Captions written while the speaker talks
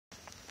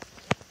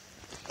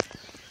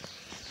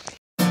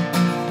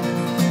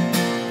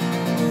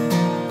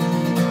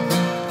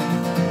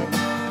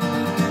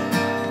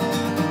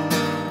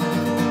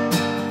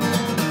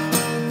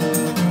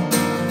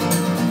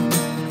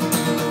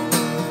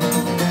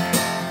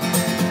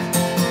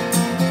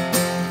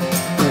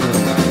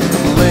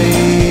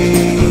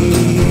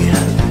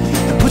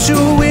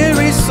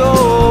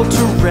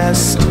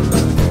rest.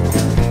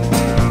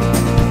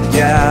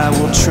 Yeah, I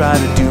will try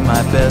to do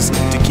my best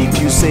to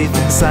keep you safe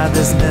inside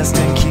this nest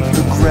and keep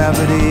the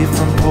gravity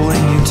from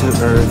pulling you to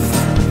earth.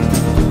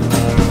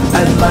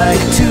 I'd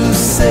like to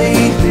say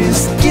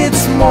this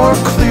gets more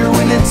clear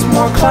when it's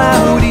more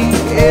cloudy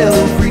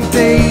every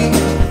day,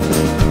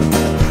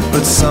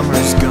 but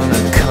summer's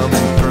gonna come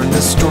and burn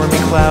the stormy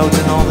clouds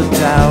and all the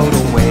doubt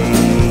away.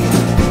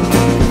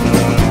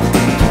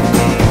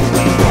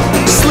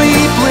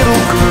 Sleep,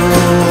 little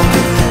girl,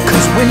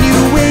 'cause when you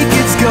wake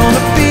it's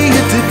gonna be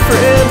a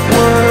different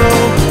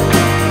world.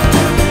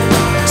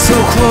 So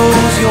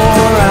close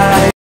your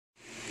eyes.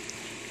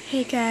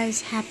 Hey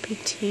guys, happy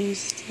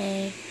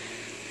Tuesday.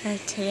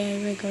 Today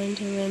we're going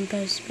to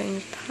Rainbow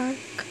Springs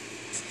Park.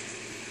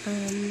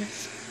 I'm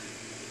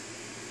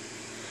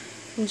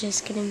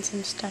just getting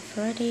some stuff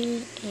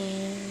ready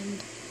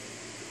and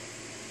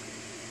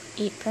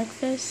eat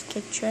breakfast,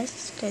 get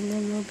dressed, and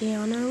then we'll be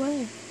on our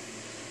way.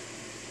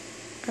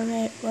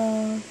 Alright,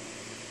 well,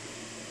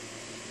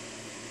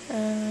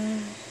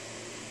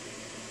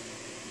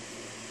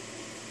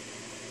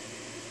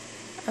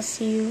 I'll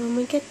see you when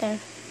we get there.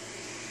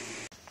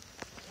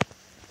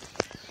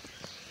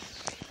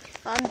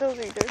 I'm the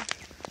leader,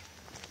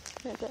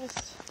 I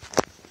guess.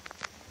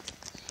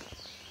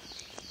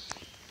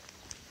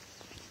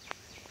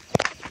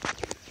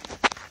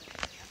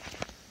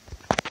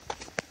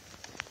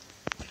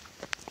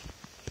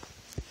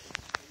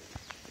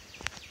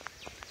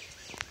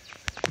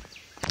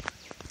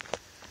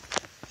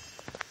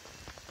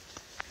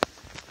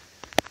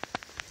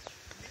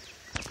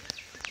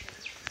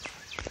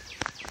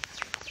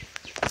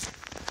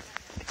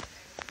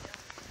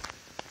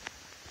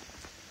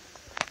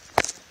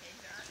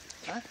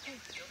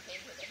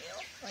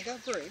 I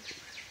got brakes.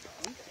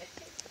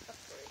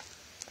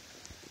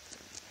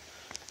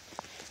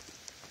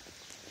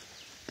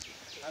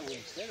 I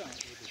wouldn't sit on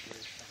it with the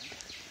brakes on.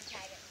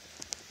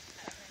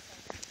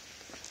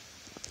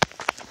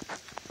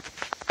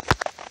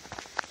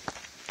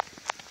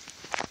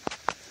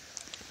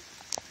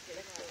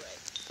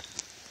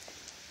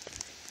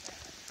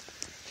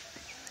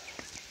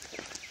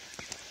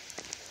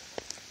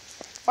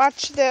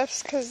 Watch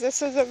this, because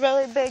this is a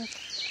really big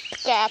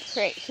gap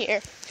right here.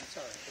 That's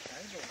all right.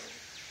 I know it.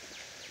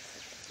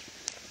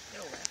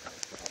 No, that's no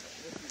problem.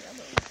 This is the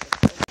other one.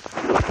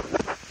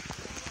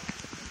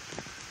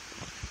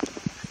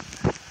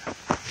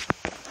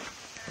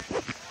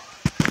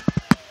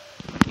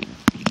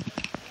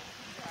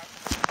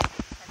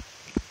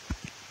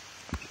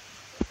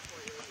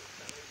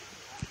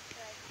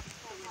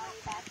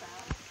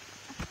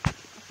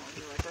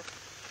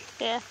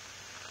 Yeah.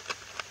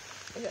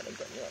 I gotta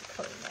get me a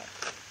coat next.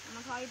 I'm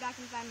gonna call you back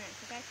in 5 minutes,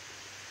 okay?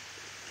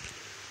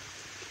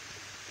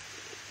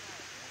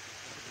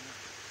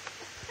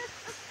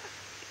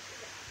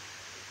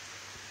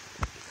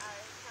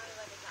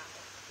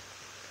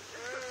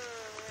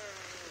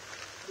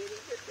 Did he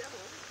get that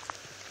one?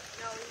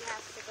 No, he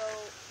has to go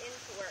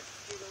into work to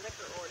do the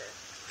liquor order.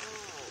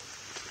 Oh.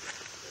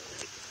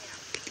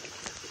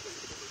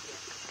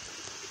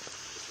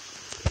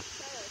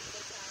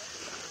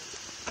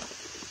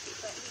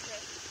 But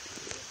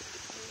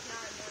he's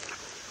not a morning.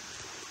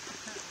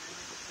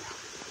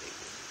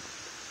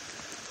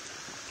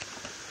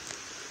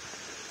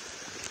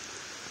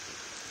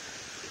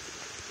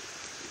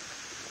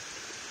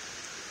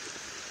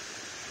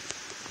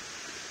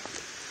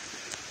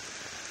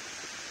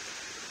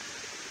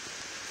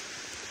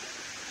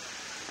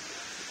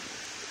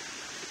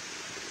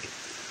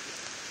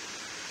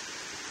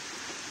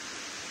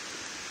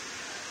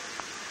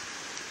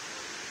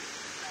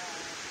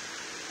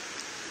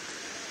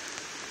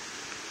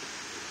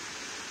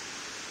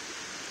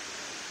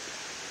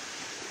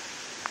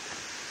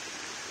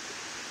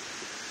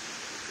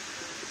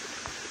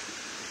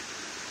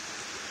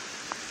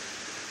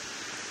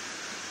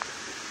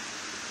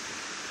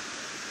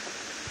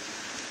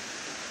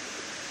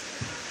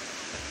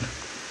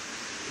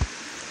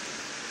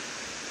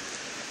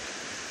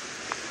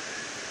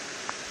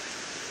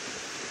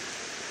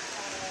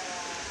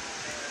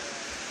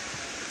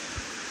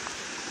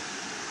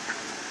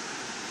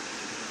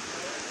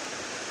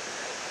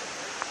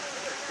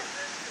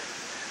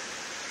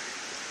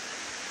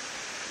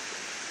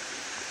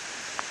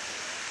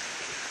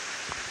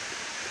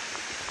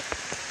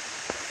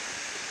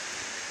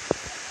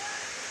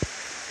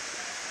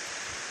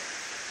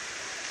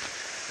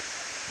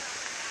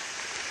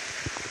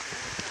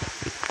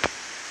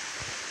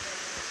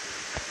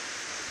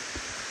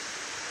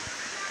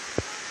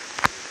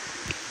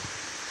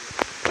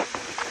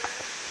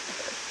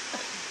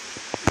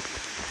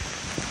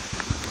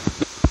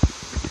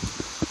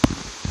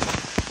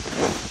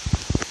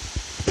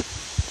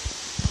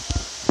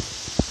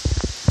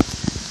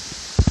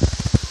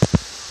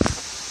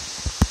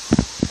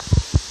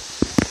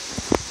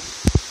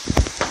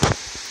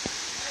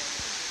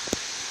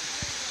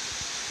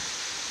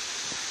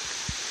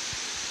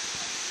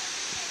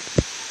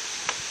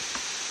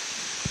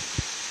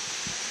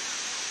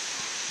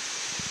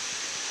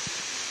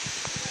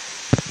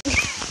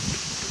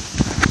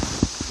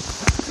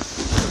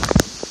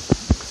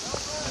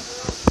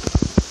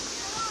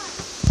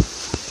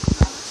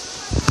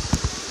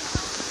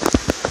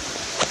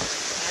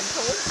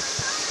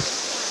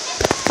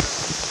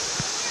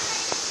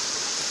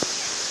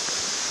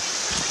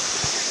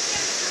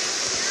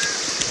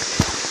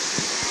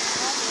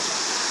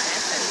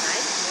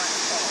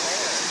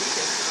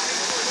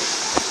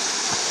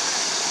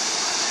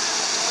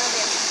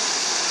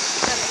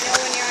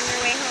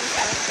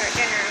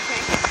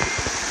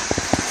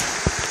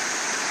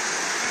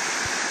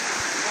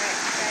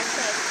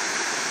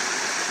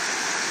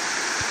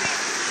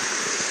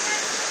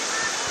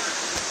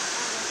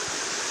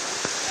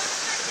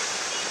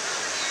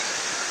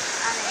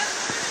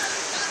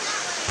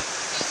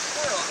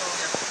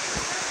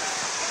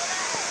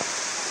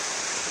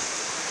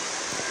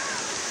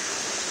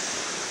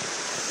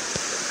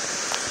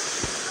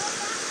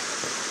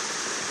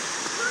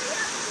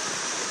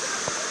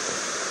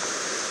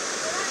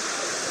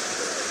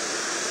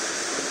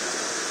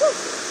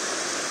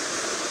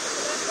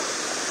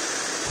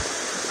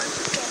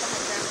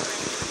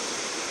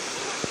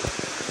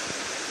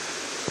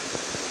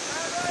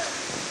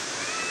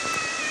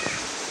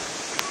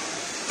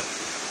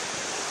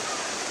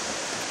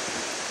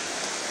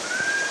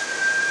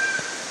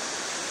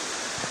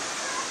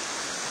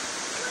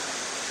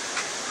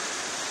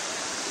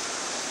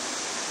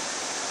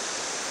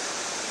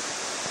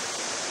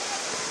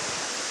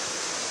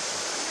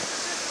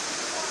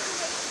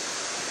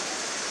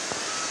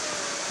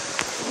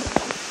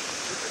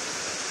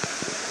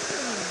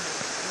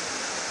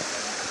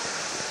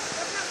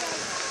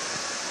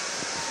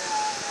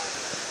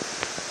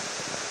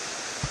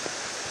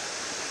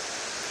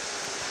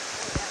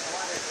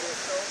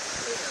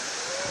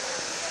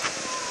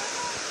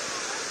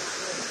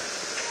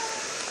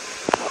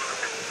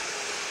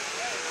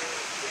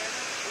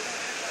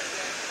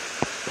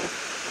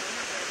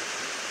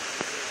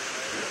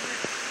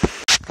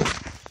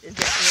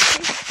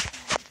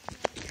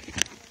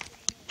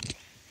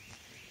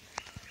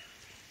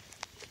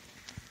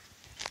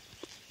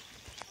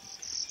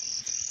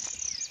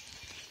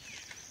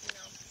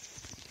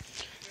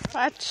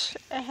 Watch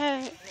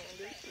ahead,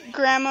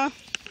 Grandma.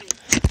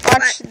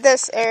 Watch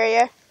this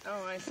area.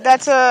 Oh, I see.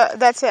 That's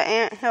an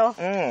anthill.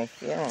 Oh,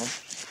 yeah.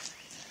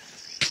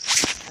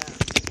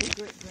 My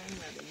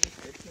great-grandmother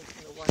used to take me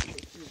to walk me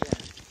through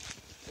that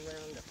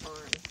around the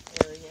farm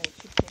area. And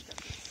she'd pick up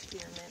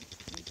spearmint,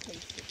 we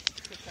taste it.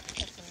 Pick up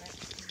peppermint,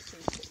 we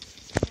taste it.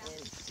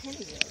 And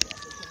Pennyroyal, that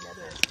was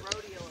another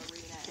rodeo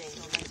arena thing.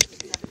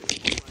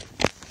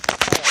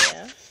 Oh,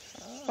 yeah?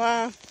 Oh.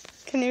 Wow.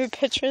 Can you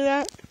picture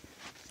that?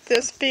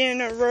 This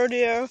being a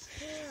rodeo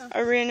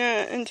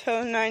arena until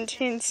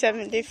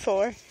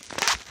 1974.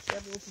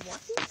 That was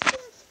walking stick?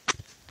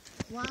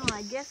 Wow,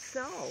 I guess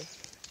so.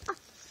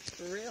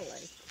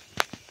 Really?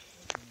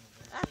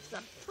 That's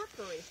a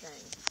peppery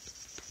thing.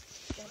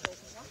 That was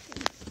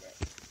walking stick.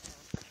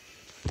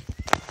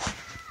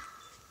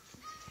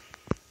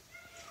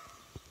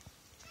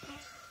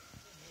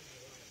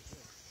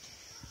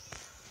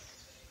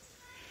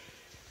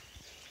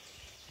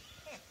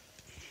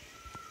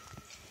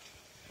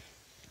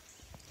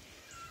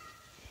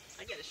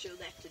 I gotta show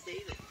that to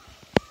David.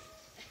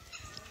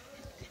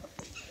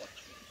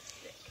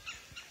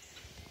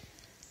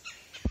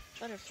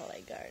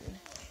 Butterfly garden.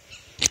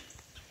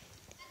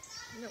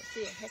 You don't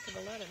see a heck of a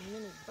lot of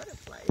mini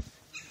butterflies.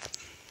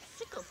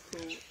 Sickle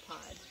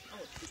pod.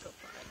 Oh, sickle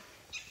pod.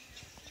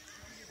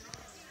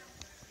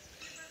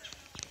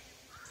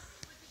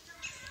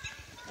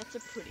 That's a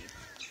pretty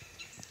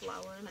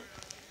flower, isn't it?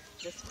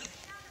 This one.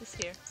 This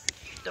here.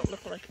 Don't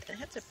look like it.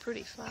 That's a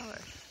pretty flower.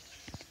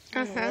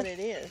 I don't know what it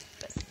is,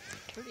 but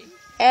pretty. It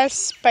has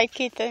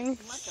spiky things.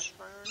 Like a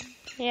fern.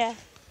 Yeah.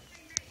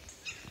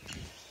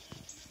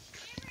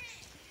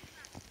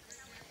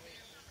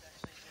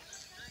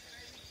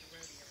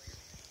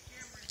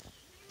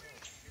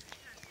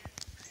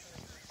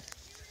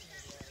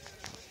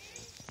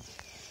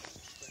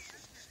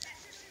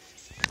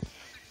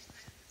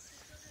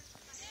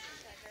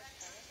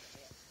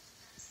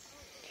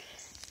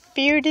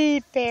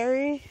 Beauty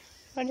berry.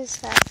 What is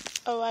that?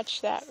 Oh,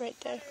 watch that right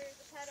there.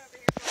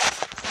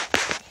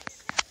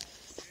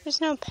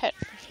 There's no pet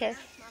here.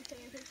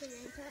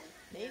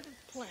 David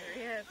plant.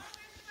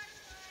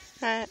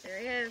 Uh, There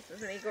he is.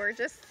 Isn't he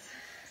gorgeous?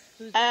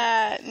 no.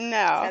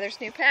 Another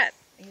new pet.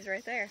 He's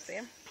right there. See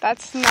him?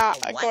 That's not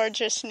a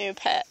gorgeous new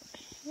pet.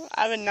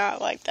 I would not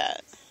like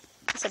that.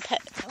 It's a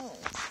pet. Oh.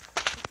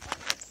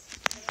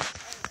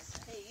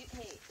 Hey,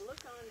 look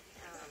on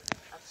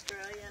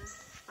Australian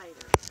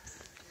spider.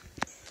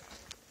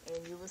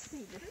 And you will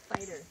see this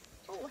spider.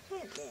 Oh,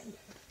 headband.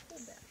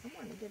 Hold that. I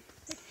want to get a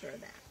picture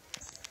of that.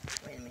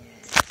 Wait a minute.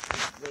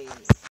 Wait.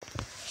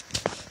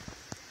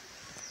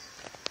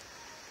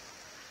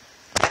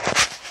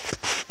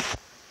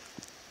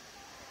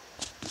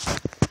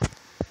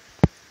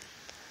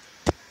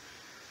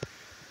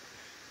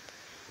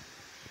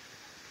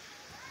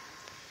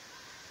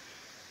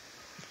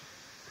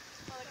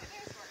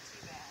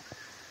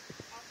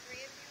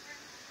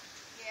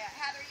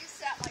 Heather, you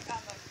sat like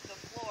on the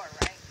floor,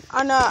 right?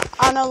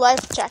 On a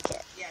life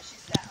jacket. Yeah, she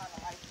sat on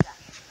the life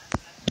jacket.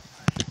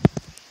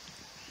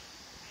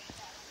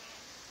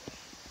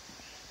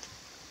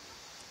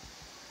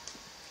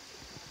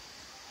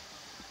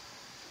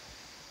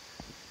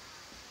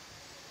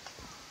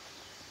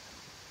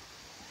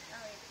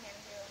 Oh, you can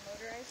do a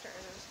motorized or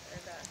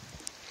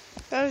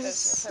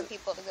those for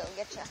people to go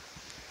get you.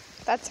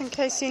 That's in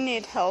case you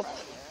need help.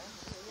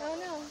 Oh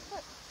no,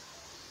 look.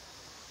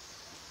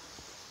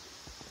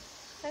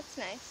 That's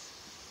nice.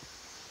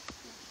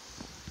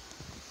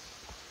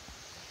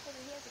 Oh,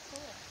 he has a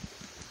cooler.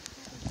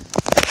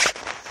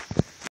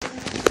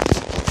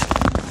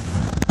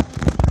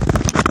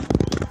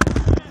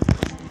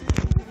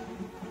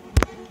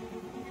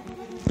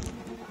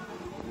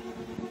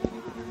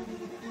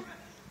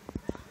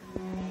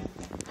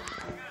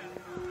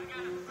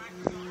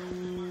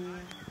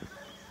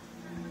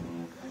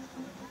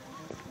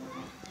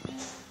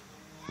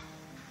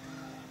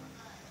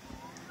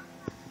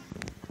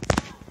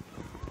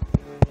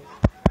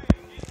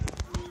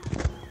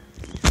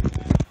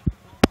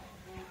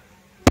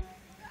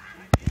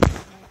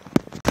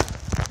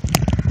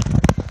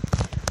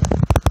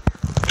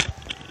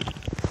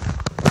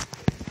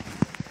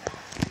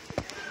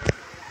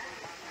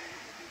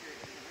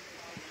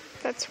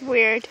 That's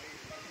weird.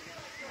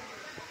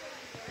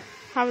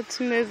 How it's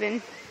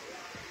moving.